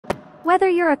Whether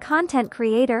you're a content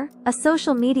creator, a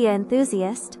social media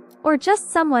enthusiast, or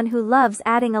just someone who loves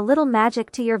adding a little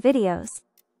magic to your videos,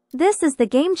 this is the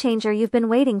game changer you've been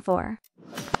waiting for.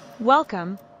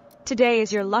 Welcome. Today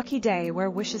is your lucky day where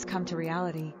wishes come to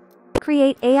reality.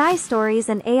 Create AI stories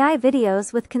and AI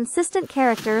videos with consistent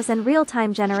characters and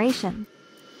real-time generation.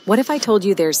 What if I told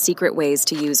you there's secret ways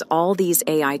to use all these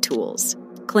AI tools?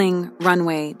 Kling,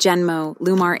 Runway, Genmo,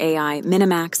 Lumar AI,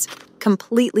 Minimax,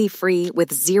 completely free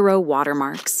with 0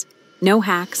 watermarks. No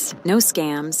hacks, no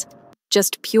scams,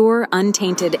 just pure,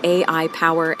 untainted AI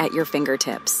power at your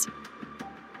fingertips.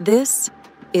 This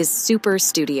is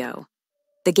Superstudio,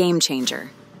 the game changer,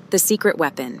 the secret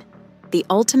weapon, the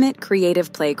ultimate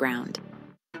creative playground.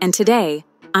 And today,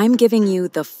 I'm giving you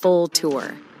the full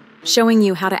tour, showing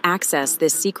you how to access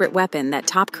this secret weapon that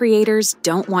top creators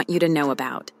don't want you to know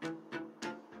about.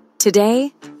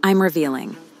 Today, I'm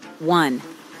revealing 1.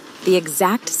 The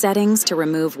exact settings to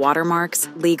remove watermarks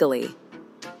legally.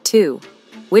 2.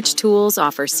 Which tools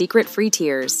offer secret free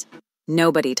tiers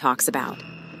nobody talks about.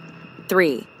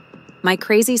 3. My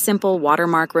crazy simple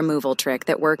watermark removal trick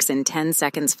that works in 10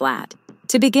 seconds flat.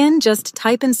 To begin, just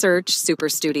type and search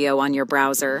Superstudio on your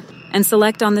browser and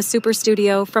select on the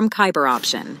Superstudio from Kaiber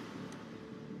option.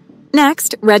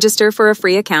 Next, register for a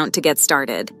free account to get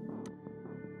started.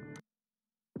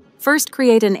 First,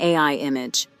 create an AI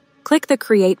image. Click the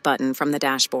Create button from the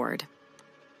dashboard.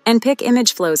 And pick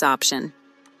Image Flows option.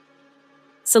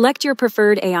 Select your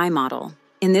preferred AI model.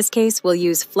 In this case, we'll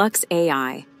use Flux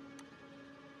AI.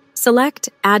 Select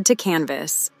Add to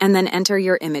Canvas, and then enter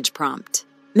your image prompt.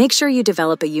 Make sure you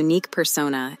develop a unique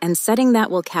persona and setting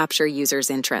that will capture users'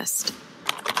 interest.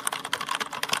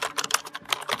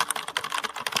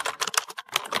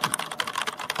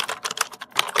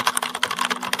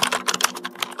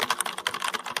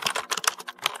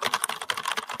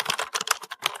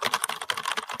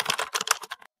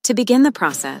 To begin the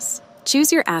process,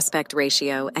 choose your aspect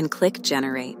ratio and click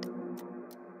Generate.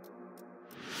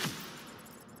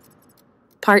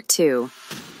 Part 2.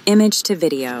 Image to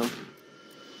Video.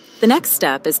 The next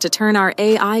step is to turn our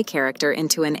AI character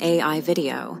into an AI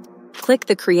video. Click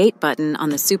the Create button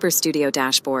on the Superstudio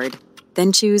dashboard,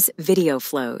 then choose Video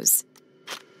Flows.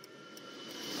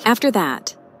 After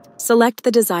that, select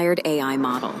the desired AI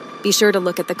model. Be sure to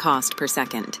look at the cost per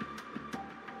second.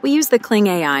 We use the Kling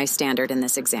AI standard in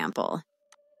this example.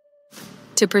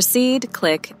 To proceed,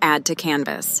 click Add to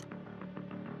Canvas.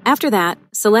 After that,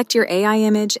 select your AI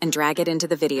image and drag it into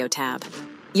the Video tab.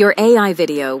 Your AI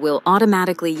video will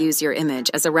automatically use your image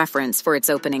as a reference for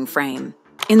its opening frame.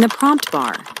 In the prompt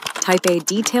bar, type a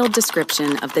detailed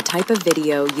description of the type of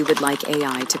video you would like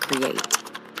AI to create.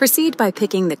 Proceed by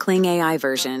picking the Kling AI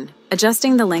version,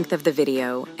 adjusting the length of the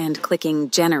video, and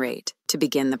clicking Generate to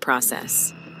begin the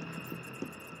process.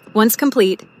 Once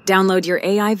complete, download your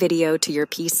AI video to your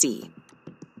PC.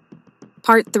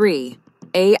 Part 3.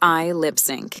 AI Lip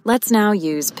Sync. Let's now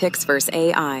use Pixverse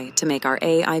AI to make our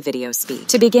AI video speak.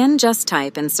 To begin, just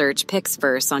type and search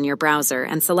Pixverse on your browser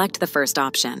and select the first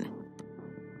option.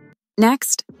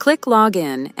 Next, click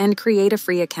Login and create a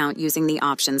free account using the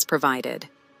options provided.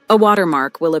 A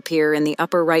watermark will appear in the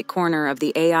upper right corner of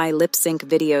the AI lip sync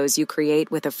videos you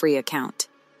create with a free account.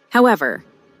 However,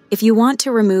 if you want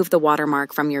to remove the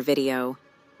watermark from your video,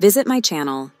 visit my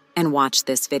channel and watch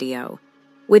this video,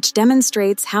 which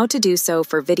demonstrates how to do so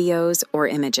for videos or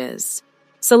images.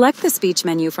 Select the speech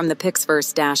menu from the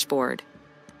Pixverse dashboard.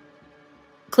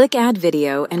 Click Add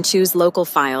Video and choose Local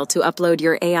File to upload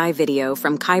your AI video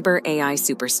from Kaiber AI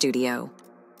Superstudio.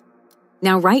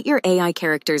 Now write your AI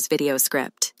character's video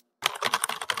script.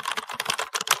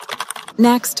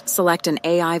 Next, select an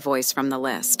AI voice from the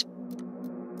list.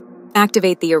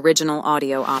 Activate the original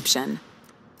audio option.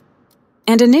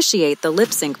 And initiate the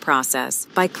lip sync process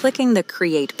by clicking the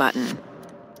Create button.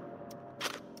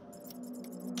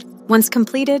 Once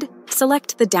completed,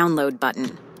 select the Download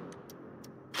button.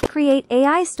 Create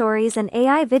AI stories and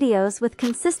AI videos with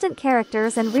consistent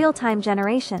characters and real-time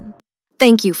generation.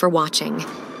 Thank you for watching.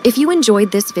 If you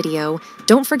enjoyed this video,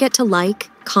 don't forget to like,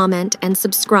 comment, and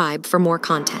subscribe for more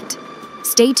content.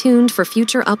 Stay tuned for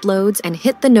future uploads and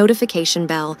hit the notification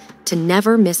bell to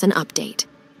never miss an update.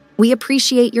 We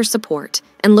appreciate your support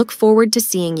and look forward to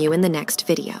seeing you in the next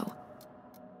video.